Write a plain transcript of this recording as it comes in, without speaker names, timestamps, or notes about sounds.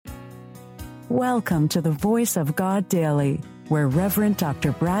Welcome to the Voice of God Daily, where Reverend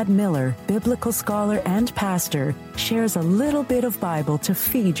Dr. Brad Miller, biblical scholar and pastor, shares a little bit of Bible to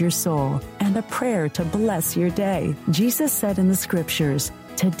feed your soul and a prayer to bless your day. Jesus said in the scriptures,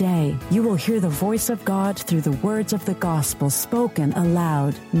 "Today you will hear the voice of God through the words of the gospel spoken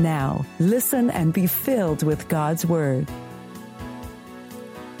aloud." Now, listen and be filled with God's word.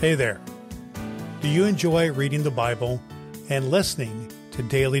 Hey there. Do you enjoy reading the Bible and listening to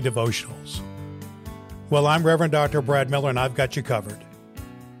daily devotionals? Well, I'm Reverend Dr. Brad Miller, and I've got you covered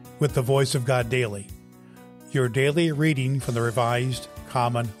with the Voice of God Daily, your daily reading from the Revised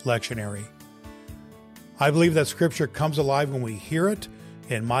Common Lectionary. I believe that Scripture comes alive when we hear it,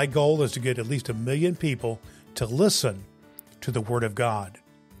 and my goal is to get at least 1 million people to listen to the Word of God.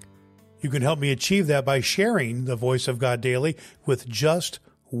 You can help me achieve that by sharing the Voice of God Daily with just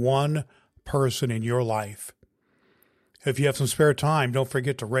one person in your life. If you have some spare time, don't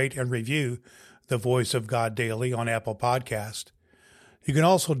forget to rate and review the Voice of God Daily on Apple Podcast. You can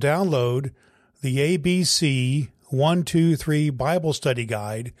also download the ABC 123 Bible Study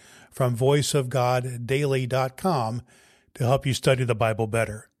Guide from voiceofgoddaily.com to help you study the Bible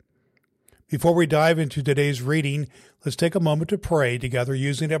better. Before we dive into today's reading, let's take a moment to pray together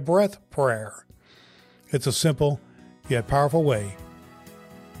using a breath prayer. It's a simple yet powerful way.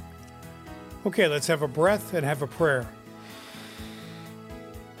 Okay, let's have a breath and have a prayer.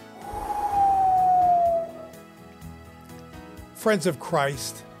 Friends of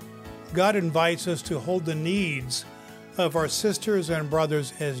Christ, God invites us to hold the needs of our sisters and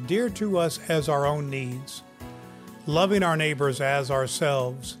brothers as dear to us as our own needs. Loving our neighbors as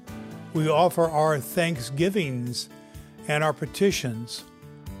ourselves, we offer our thanksgivings and our petitions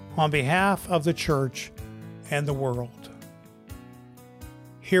on behalf of the church and the world.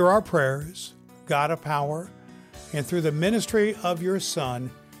 Hear our prayers, God of power, and through the ministry of your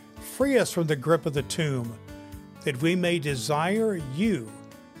Son, free us from the grip of the tomb, that we may desire you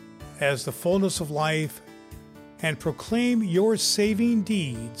as the fullness of life and proclaim your saving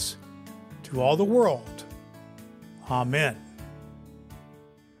deeds to all the world. Amen.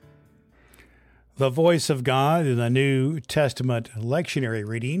 The Voice of God in the New Testament lectionary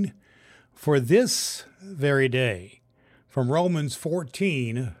reading for this very day from Romans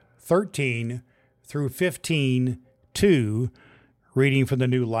 14:13 through 15:2, reading from the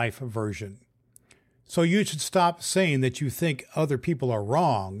New Life Version. So you should stop saying that you think other people are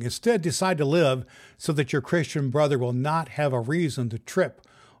wrong. Instead, decide to live so that your Christian brother will not have a reason to trip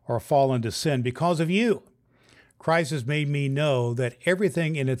or fall into sin because of you. Christ has made me know that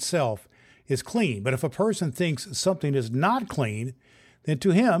everything in itself is clean. But if a person thinks something is not clean, then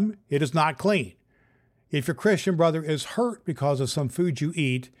to him it is not clean. If your Christian brother is hurt because of some food you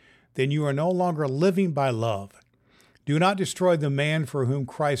eat, then you are no longer living by love. Do not destroy the man for whom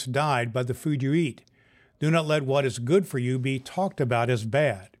Christ died by the food you eat. Do not let what is good for you be talked about as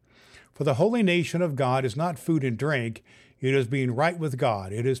bad. For the holy nation of God is not food and drink, it is being right with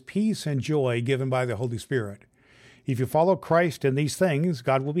God. It is peace and joy given by the Holy Spirit. If you follow Christ in these things,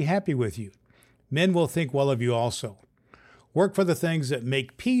 God will be happy with you. Men will think well of you also. Work for the things that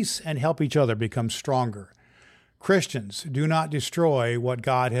make peace and help each other become stronger. Christians, do not destroy what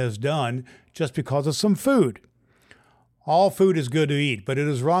God has done just because of some food. All food is good to eat, but it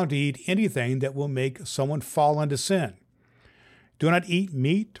is wrong to eat anything that will make someone fall into sin. Do not eat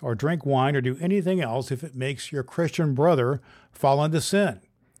meat or drink wine or do anything else if it makes your Christian brother fall into sin.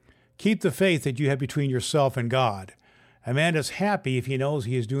 Keep the faith that you have between yourself and God. A man is happy if he knows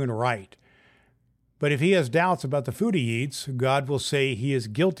he is doing right. But if he has doubts about the food he eats, God will say he is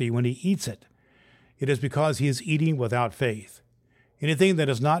guilty when he eats it. It is because he is eating without faith. Anything that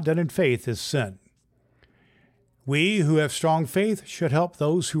is not done in faith is sin. We who have strong faith should help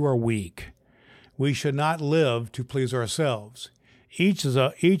those who are weak. We should not live to please ourselves. Each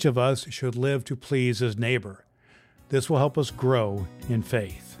of us should live to please his neighbor. This will help us grow in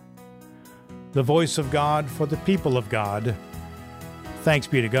faith. The voice of God for the people of God. Thanks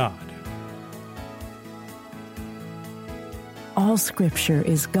be to God. All Scripture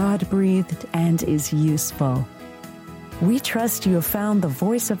is God-breathed and is useful. We trust you have found the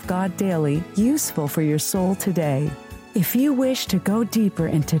Voice of God Daily useful for your soul today. If you wish to go deeper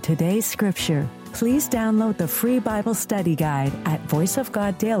into today's Scripture, please download the free Bible study guide at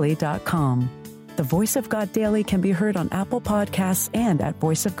voiceofgoddaily.com. The Voice of God Daily can be heard on Apple Podcasts and at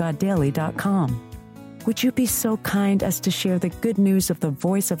voiceofgoddaily.com. Would you be so kind as to share the good news of the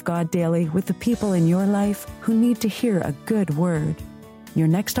Voice of God Daily with the people in your life who need to hear a good word? Your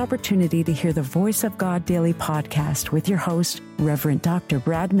next opportunity to hear the Voice of God Daily podcast with your host, Reverend Dr.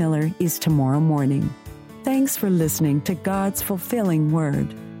 Brad Miller, is tomorrow morning. Thanks for listening to God's fulfilling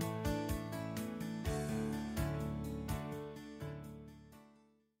Word.